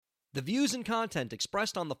The views and content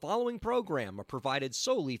expressed on the following program are provided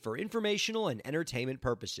solely for informational and entertainment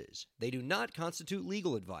purposes. They do not constitute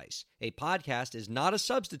legal advice. A podcast is not a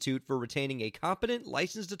substitute for retaining a competent,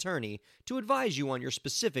 licensed attorney to advise you on your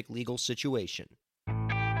specific legal situation.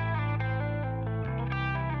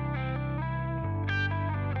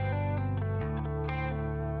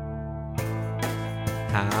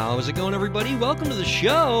 How's it going, everybody? Welcome to the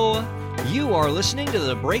show. You are listening to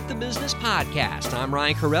the Break the Business podcast. I'm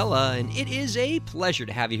Ryan Corella, and it is a pleasure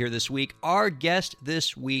to have you here this week. Our guest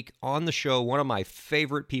this week on the show, one of my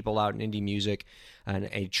favorite people out in indie music, and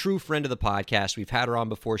a true friend of the podcast. We've had her on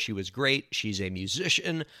before. She was great. She's a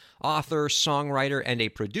musician, author, songwriter, and a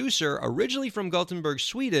producer, originally from Gothenburg,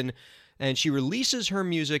 Sweden, and she releases her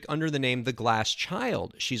music under the name The Glass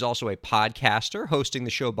Child. She's also a podcaster, hosting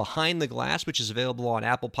the show Behind the Glass, which is available on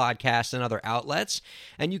Apple Podcasts and other outlets.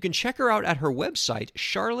 And you can check her out at her website,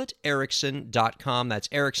 charlotteerickson.com. That's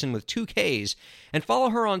Erickson with 2 Ks. And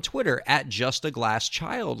follow her on Twitter at Just a Glass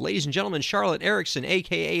Child. Ladies and gentlemen, Charlotte Erickson,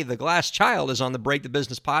 a.k.a. The Glass Child, is on the Break the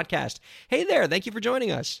Business podcast. Hey there, thank you for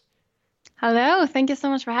joining us. Hello, thank you so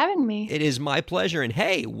much for having me. It is my pleasure, and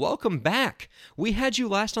hey, welcome back. We had you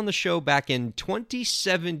last on the show back in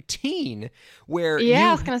 2017, where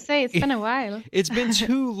I was going to say, it's been a while. It's been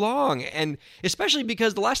too long, and especially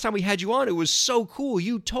because the last time we had you on, it was so cool.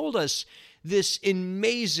 You told us this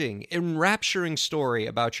amazing, enrapturing story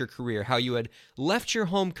about your career, how you had left your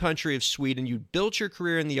home country of Sweden, you built your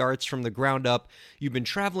career in the arts from the ground up, you've been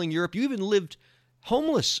traveling Europe, you even lived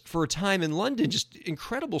homeless for a time in London. Just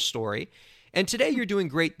incredible story. And today you're doing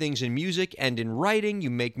great things in music and in writing.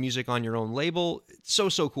 You make music on your own label.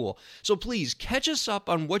 So cool. So please catch us up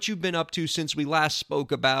on what you've been up to since we last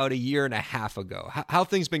spoke about a year and a half ago. How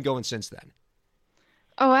things been going since then?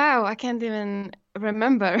 Oh, wow. I can't even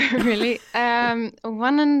remember, really.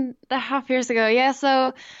 1.5 years ago. Yeah,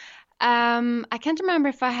 so I can't remember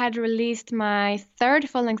if I had released my third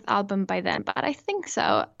full-length album by then, but I think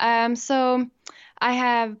so. So I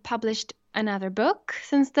have published another book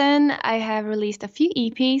since then. I have released a few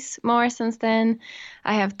EPs more since then.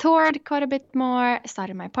 I have toured quite a bit more,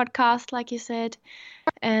 started my podcast, like you said,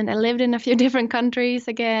 and I lived in a few different countries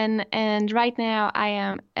again. And right now I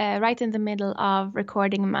am right in the middle of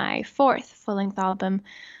recording my fourth full-length album,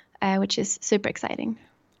 which is super exciting.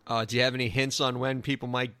 Do you have any hints on when people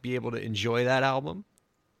might be able to enjoy that album?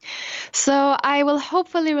 So I will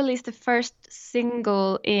hopefully release the first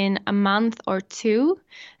single in a month or two,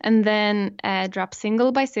 and then drop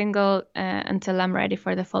single by single until I'm ready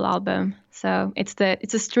for the full album. So it's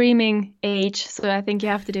a streaming age, so I think you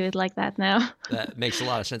have to do it like that now. That makes a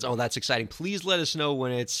lot of sense. Oh, that's exciting. Please let us know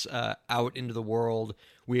when it's out into the world.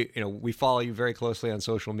 We follow you very closely on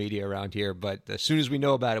social media around here, but as soon as we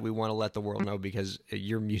know about it, we want to let the world know because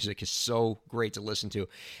your music is so great to listen to.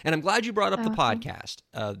 And I'm glad you brought up the podcast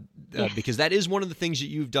Yes. because that is one of the things that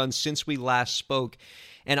you've done since we last spoke.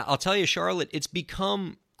 And I'll tell you, Charlotte, it's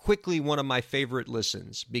become quickly one of my favorite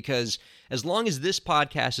listens because as long as this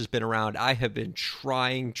podcast has been around, I have been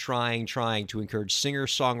trying to encourage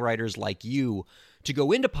singer-songwriters like you to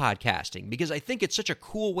go into podcasting because I think it's such a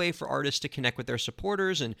cool way for artists to connect with their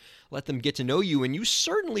supporters and let them get to know you. And you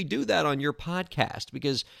certainly do that on your podcast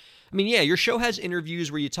because, I mean, yeah, your show has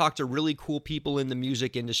interviews where you talk to really cool people in the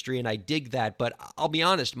music industry, and I dig that. But I'll be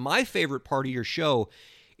honest, my favorite part of your show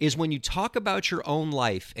is when you talk about your own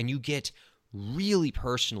life and you get really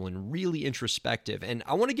personal and really introspective. And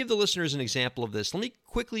I want to give the listeners an example of this. Let me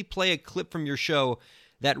quickly play a clip from your show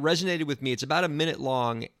that resonated with me. It's about a minute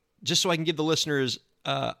long, just so I can give the listeners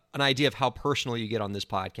an idea of how personal you get on this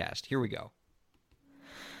podcast. Here we go.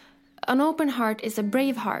 An open heart is a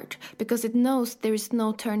brave heart because it knows there is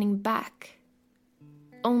no turning back,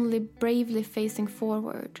 only bravely facing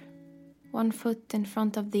forward, one foot in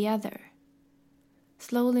front of the other,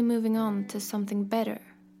 slowly moving on to something better,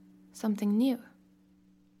 something new.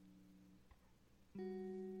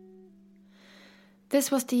 This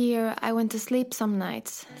was the year I went to sleep some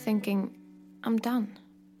nights thinking, I'm done.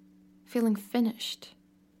 Feeling finished.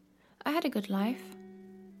 I had a good life.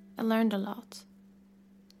 I learned a lot.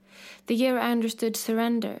 The year I understood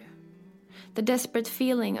surrender. The desperate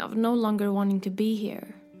feeling of no longer wanting to be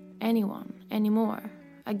here. Anyone, anymore.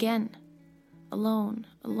 Again. Alone.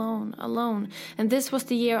 And this was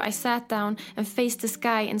the year I sat down and faced the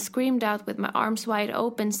sky and screamed out with my arms wide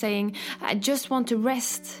open saying, I just want to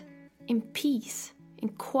rest. In peace. In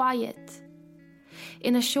quiet.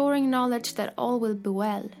 In assuring knowledge that all will be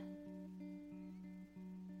well.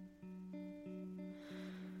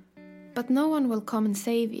 But no one will come and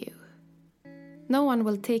save you. No one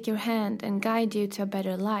will take your hand and guide you to a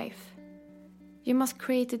better life. You must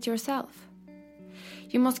create it yourself.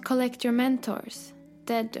 You must collect your mentors,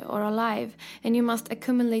 dead or alive, and you must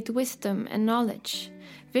accumulate wisdom and knowledge,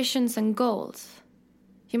 visions and goals.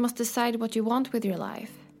 You must decide what you want with your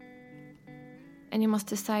life. And you must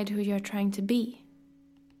decide who you're trying to be.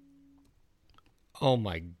 Oh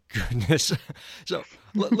my goodness. So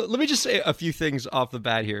let me just say a few things off the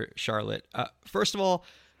bat here, Charlotte. First of all,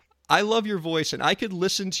 I love your voice, and I could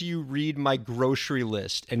listen to you read my grocery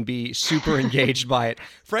list and be super engaged by it.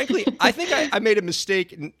 Frankly, I think I made a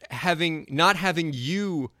mistake in not having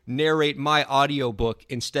you narrate my audiobook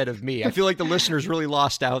instead of me. I feel like the listeners really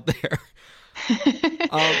lost out there.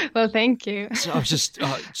 Well, thank you. So I was just,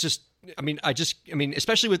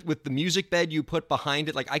 especially with the music bed you put behind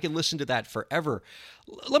it, like I can listen to that forever.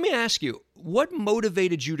 Let me ask you, what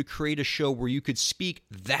motivated you to create a show where you could speak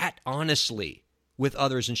that honestly with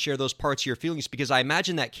others and share those parts of your feelings? Because I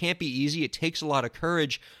imagine that can't be easy. It takes a lot of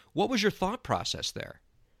courage. What was your thought process there?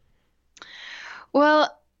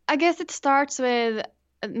 Well, I guess it starts with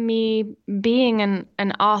me being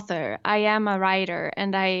an author. I am a writer,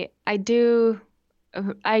 and I did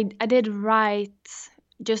write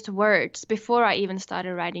just words before I even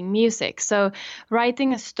started writing music. So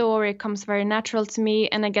writing a story comes very natural to me,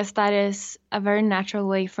 and I guess that is a very natural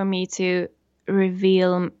way for me to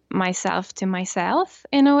reveal myself to myself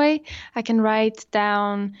in a way. I can write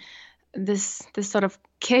down this sort of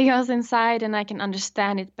chaos inside, and I can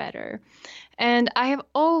understand it better. And I have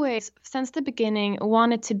always, since the beginning,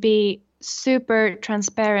 wanted to be super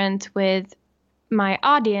transparent with my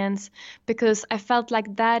audience, because I felt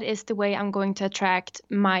like that is the way I'm going to attract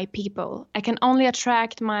my people. I can only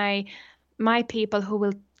attract my people who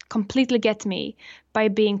will completely get me by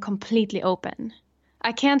being completely open.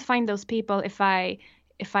 I can't find those people if I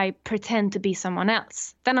pretend to be someone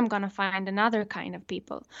else. Then I'm going to find another kind of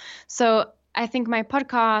people. So I think my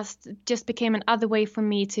podcast just became another way for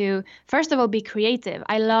me to, first of all, be creative.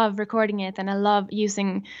 I love recording it, and I love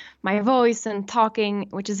using my voice and talking,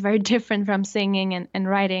 which is very different from singing and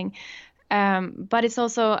writing. But it's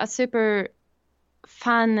also a super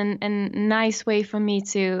fun and nice way for me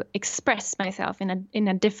to express myself in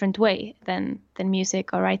a different way than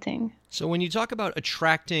music or writing. So when you talk about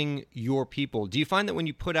attracting your people, do you find that when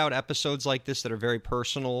you put out episodes like this that are very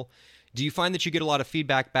personal, do you find that you get a lot of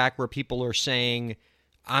feedback back where people are saying,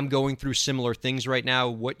 I'm going through similar things right now,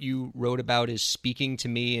 what you wrote about is speaking to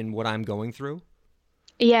me and what I'm going through?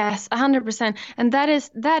 Yes, 100%. And that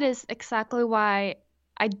is exactly why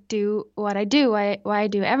I do what I do, why I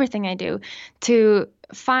do everything I do, to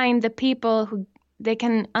find the people who they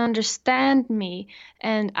can understand me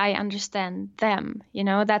and I understand them.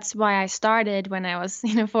 That's why I started when I was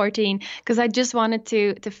 14, because I just wanted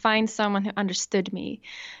to find someone who understood me.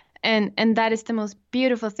 And that is the most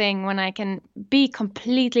beautiful thing, when I can be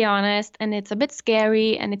completely honest, and it's a bit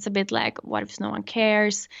scary, and it's a bit like, what if no one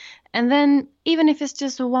cares? And then even if it's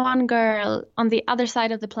just one girl on the other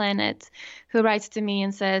side of the planet who writes to me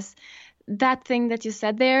and says, that thing that you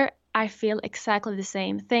said there, I feel exactly the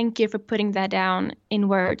same. Thank you for putting that down in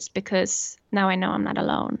words, because now I know I'm not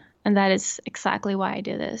alone. And that is exactly why I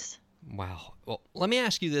do this. Wow. Well, let me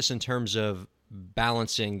ask you this in terms of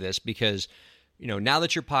balancing this, because now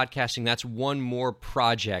that you're podcasting, that's one more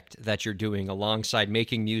project that you're doing alongside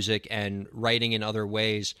making music and writing in other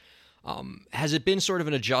ways. Has it been sort of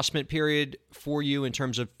an adjustment period for you in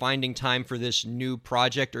terms of finding time for this new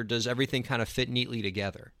project, or does everything kind of fit neatly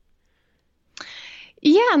together?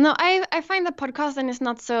 Yeah, no, I find that podcasting is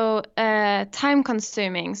not so time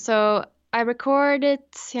consuming. So I record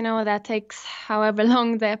it, that takes however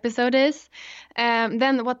long the episode is.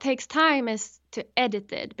 Then what takes time is to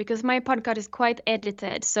edit it, because my podcast is quite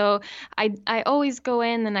edited. So I always go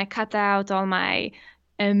in and I cut out all my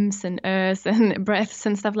M's and E's and breaths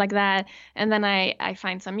and stuff like that. And then I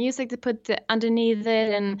find some music to put underneath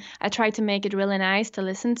it, and I try to make it really nice to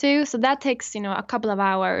listen to. So that takes, a couple of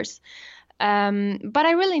hours. But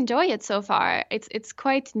I really enjoy it so far. It's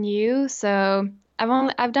quite new, so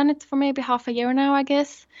I've done it for maybe half a year now, I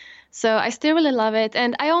guess. So I still really love it,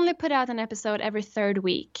 and I only put out an episode every third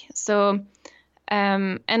week. So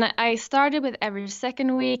and I started with every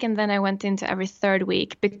second week, and then I went into every third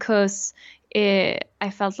week, because I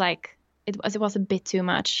felt like it was a bit too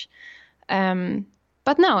much.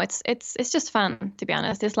 But no, it's just fun, to be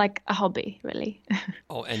honest. It's like a hobby, really.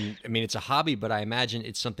 Oh, and I mean, it's a hobby, but I imagine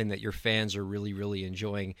it's something that your fans are really, really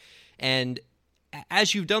enjoying. And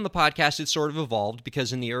as you've done the podcast, it's sort of evolved,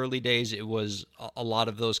 because in the early days, it was a lot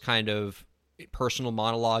of those kind of personal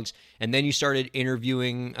monologues. And then you started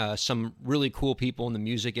interviewing some really cool people in the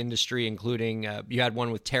music industry, including you had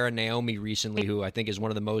one with Tara Naomi recently, who I think is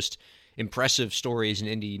one of the most impressive stories in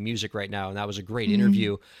indie music right now. And that was a great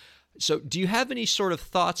interview. So do you have any sort of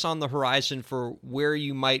thoughts on the horizon for where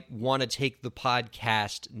you might want to take the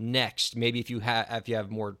podcast next? Maybe if you have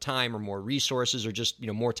more time or more resources, or just,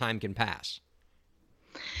 more time can pass.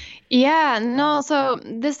 Yeah, no, so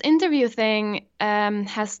this interview thing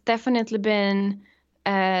has definitely been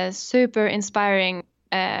super inspiring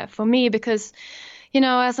for me because,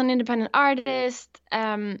 as an independent artist,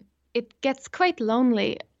 it gets quite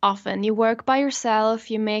lonely often. You work by yourself,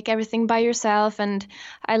 you make everything by yourself, and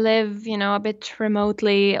I live, a bit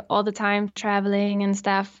remotely all the time, traveling and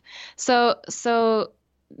stuff. So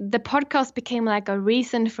the podcast became like a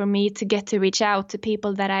reason for me to get to reach out to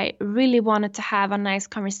people that I really wanted to have a nice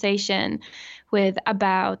conversation with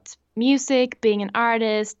about music, being an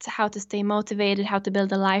artist, how to stay motivated, how to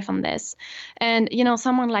build a life on this. And,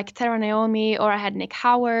 someone like Tara Naomi, or I had Nick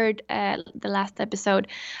Howard, the last episode,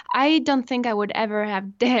 I don't think I would ever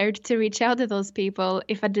have dared to reach out to those people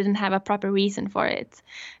if I didn't have a proper reason for it.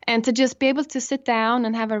 And to just be able to sit down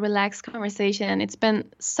and have a relaxed conversation, it's been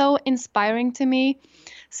so inspiring to me.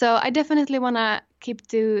 So I definitely want to keep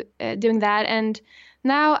doing that. And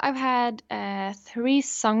now I've had 3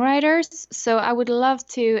 songwriters, so I would love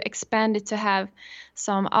to expand it to have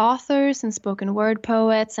some authors and spoken word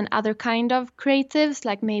poets and other kind of creatives,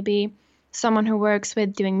 like maybe someone who works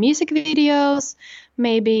with doing music videos,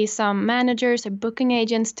 maybe some managers or booking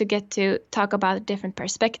agents to get to talk about a different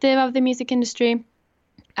perspective of the music industry.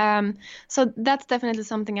 So that's definitely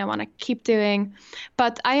something I want to keep doing.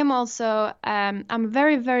 But I am also, I'm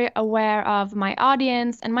very, very aware of my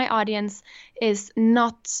audience, and my audience is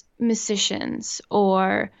not musicians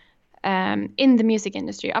or in the music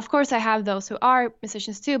industry. Of course, I have those who are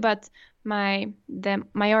musicians too, but the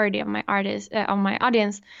majority of my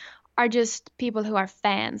audience are just people who are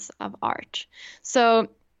fans of art. So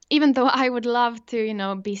even though I would love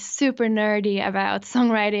to, be super nerdy about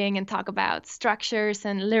songwriting and talk about structures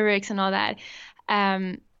and lyrics and all that,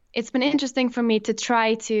 it's been interesting for me to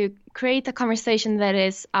try to create a conversation that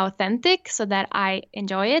is authentic so that I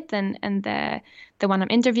enjoy it and the one I'm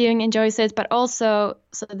interviewing enjoys it, but also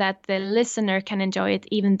so that the listener can enjoy it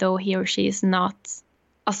even though he or she is not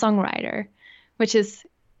a songwriter, which is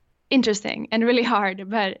interesting and really hard,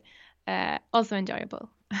 but also enjoyable.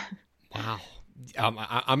 Wow.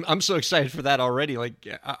 I'm so excited for that already. Like,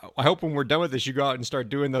 I hope when we're done with this, you go out and start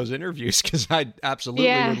doing those interviews, because I absolutely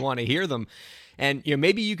would want to hear them. And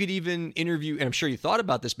maybe you could even interview, and I'm sure you thought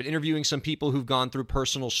about this, but interviewing some people who've gone through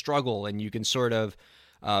personal struggle, and you can sort of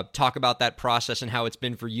talk about that process and how it's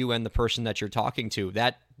been for you and the person that you're talking to.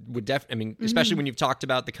 That would especially when you've talked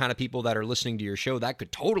about the kind of people that are listening to your show, that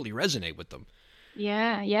could totally resonate with them.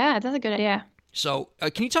 Yeah, that's a good idea. So,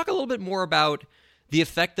 can you talk a little bit more about the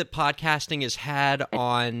effect that podcasting has had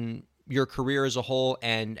on your career as a whole,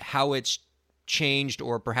 and how it's changed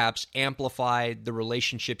or perhaps amplified the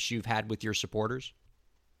relationships you've had with your supporters?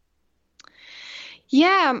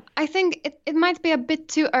 Yeah, I think it might be a bit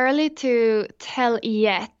too early to tell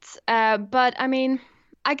yet. But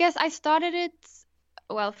I guess I started it,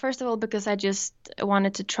 well, first of all, because I just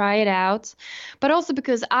wanted to try it out, but also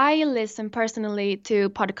because I listen personally to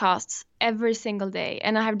podcasts every single day,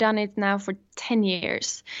 and I have done it now for 10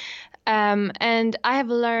 years. And I have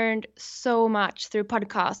learned so much through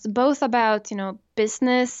podcasts, both about,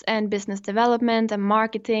 business and business development and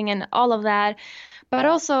marketing and all of that. But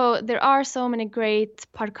also there are so many great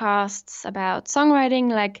podcasts about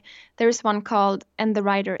songwriting. Like there's one called And the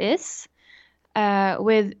Writer Is,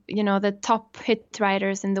 with, the top hit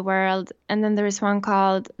writers in the world. And then there is one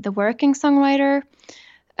called The Working Songwriter,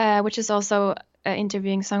 which is also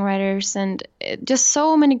interviewing songwriters, and just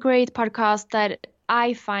so many great podcasts that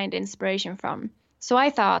I find inspiration from. So I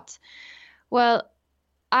thought, well,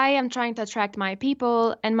 I am trying to attract my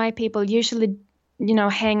people, and my people usually,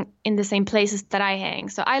 hang in the same places that I hang.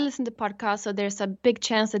 So I listen to podcasts, so there's a big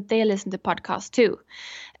chance that they listen to podcasts too.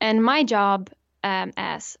 And my job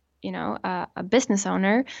as a business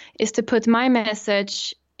owner is to put my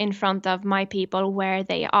message in front of my people where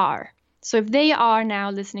they are. So if they are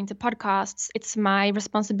now listening to podcasts, it's my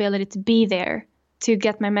responsibility to be there, to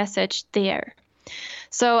get my message there.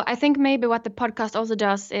 So I think maybe what the podcast also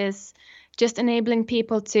does is just enabling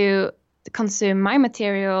people to consume my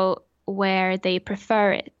material where they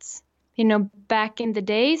prefer it. Back in the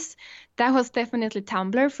days, that was definitely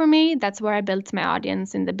Tumblr for me. That's where I built my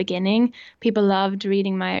audience in the beginning. People loved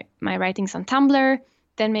reading my writings on Tumblr.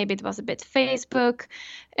 Then maybe it was a bit Facebook,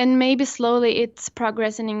 and maybe slowly it's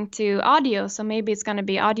progressing into audio. So maybe it's going to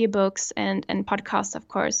be audiobooks and podcasts, of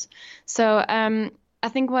course. So I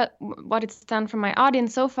think what it's done for my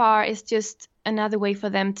audience so far is just another way for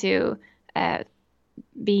them to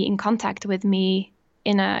be in contact with me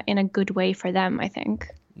in a good way for them, I think.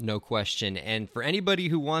 No question. And for anybody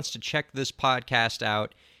who wants to check this podcast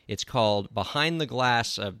out, it's called Behind the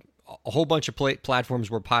Glass. A whole bunch of platforms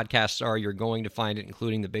where podcasts are, you're going to find it,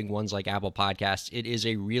 including the big ones like Apple Podcasts. It is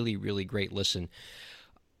a really, really great listen.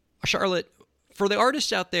 Charlotte, for the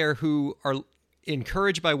artists out there who are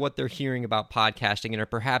encouraged by what they're hearing about podcasting and are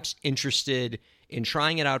perhaps interested in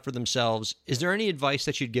trying it out for themselves, is there any advice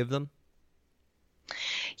that you'd give them?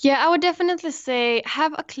 Yeah, I would definitely say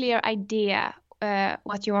have a clear idea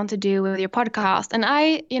what you want to do with your podcast. And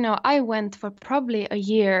I went for probably a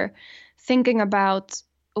year thinking about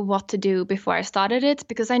what to do before I started it,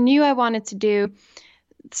 because I knew I wanted to do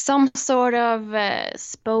some sort of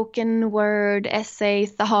spoken word essay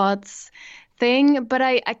thoughts thing, but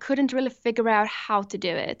I couldn't really figure out how to do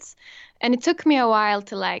it. And it took me a while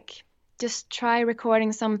to just try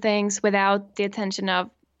recording some things without the intention of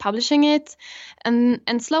publishing it, and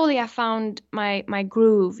slowly I found my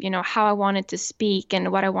groove, how I wanted to speak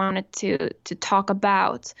and what I wanted to talk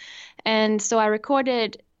about. And so I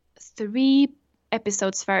recorded 3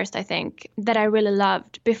 episodes first, I think, that I really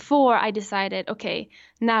loved before I decided, okay,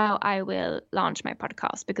 now I will launch my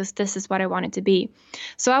podcast because this is what I want it to be.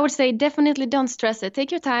 So I would say definitely don't stress it.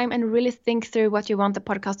 Take your time and really think through what you want the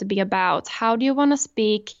podcast to be about. How do you want to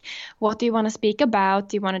speak? What do you want to speak about?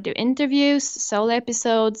 Do you want to do interviews, solo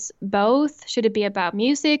episodes, both? Should it be about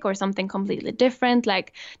music or something completely different?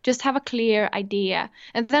 Just have a clear idea.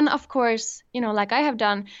 And then, of course, like I have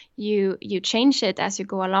done, you change it as you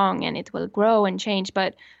go along and it will grow and change.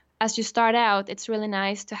 But as you start out, it's really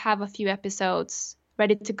nice to have a few episodes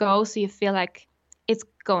ready to go so you feel like it's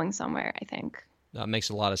going somewhere, I think. That makes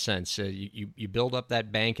a lot of sense. You build up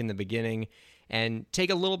that bank in the beginning and take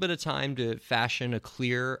a little bit of time to fashion a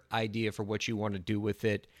clear idea for what you want to do with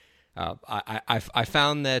it. I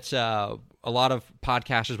found that a lot of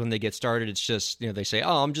podcasters, when they get started, it's just, they say,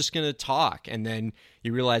 oh, I'm just going to talk. And then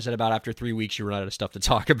you realize that about after 3 weeks, you run out of stuff to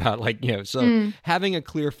talk about. Having a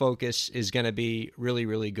clear focus is going to be really,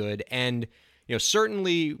 really good. And,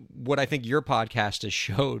 certainly what I think your podcast has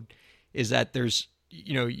showed is that there's,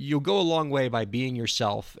 you'll go a long way by being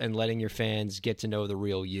yourself and letting your fans get to know the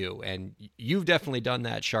real you. And you've definitely done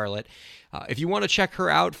that, Charlotte. If you want to check her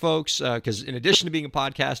out, folks, because in addition to being a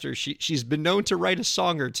podcaster, she's been known to write a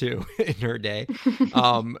song or two in her day.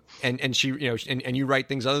 And she, and you write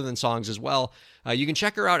things other than songs as well. You can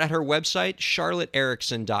check her out at her website,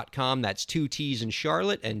 charlotteerickson.com. That's 2 T's in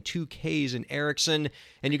Charlotte and 2 K's in Erickson.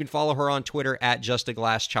 And you can follow her on Twitter at Just a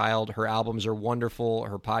Glass Child. Her albums are wonderful.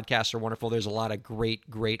 Her podcasts are wonderful. There's a lot of great,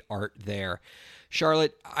 great art there.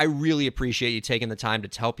 Charlotte, I really appreciate you taking the time to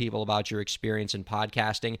tell people about your experience in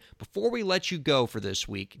podcasting. Before we let you go for this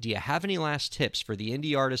week, do you have any last tips for the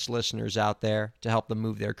indie artist listeners out there to help them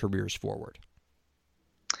move their careers forward?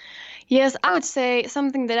 Yes, I would say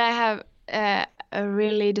something that I have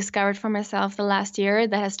really discovered for myself the last year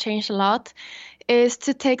that has changed a lot is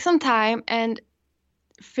to take some time and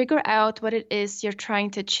figure out what it is you're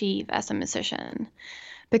trying to achieve as a musician.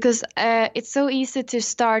 Because it's so easy to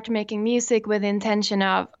start making music with the intention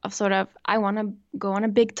of sort of, I want to go on a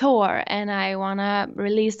big tour and I want to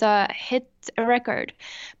release a hit record.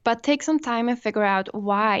 But take some time and figure out,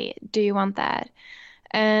 why do you want that?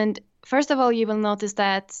 And first of all, you will notice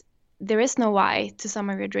that there is no why to some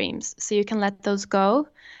of your dreams, so you can let those go.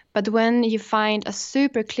 But when you find a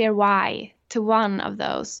super clear why to one of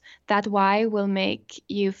those, that why will make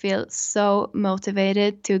you feel so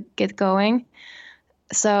motivated to get going.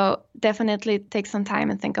 So definitely take some time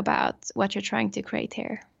and think about what you're trying to create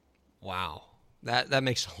here. Wow. That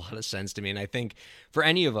makes a lot of sense to me. And I think for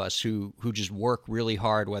any of us who just work really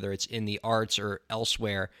hard, whether it's in the arts or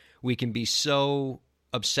elsewhere, we can be so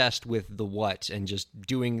obsessed with the what and just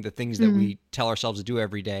doing the things that we tell ourselves to do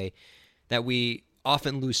every day that we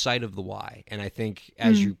often lose sight of the why. And I think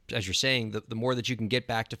as you're saying, the more that you can get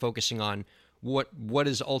back to focusing on what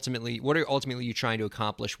are ultimately you trying to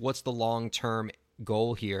accomplish, what's the long-term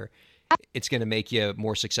goal here, it's going to make you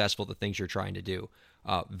more successful at the things you're trying to do.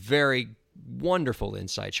 Very wonderful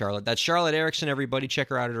insight, Charlotte. That's Charlotte Erickson, everybody. Check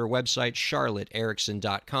her out at her website,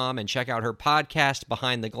 charlotteerickson.com, and check out her podcast,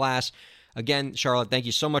 Behind the Glass. Again, Charlotte, thank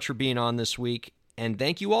you so much for being on this week, and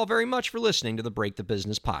thank you all very much for listening to the Break the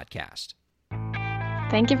Business podcast.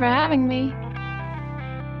 Thank you for having me.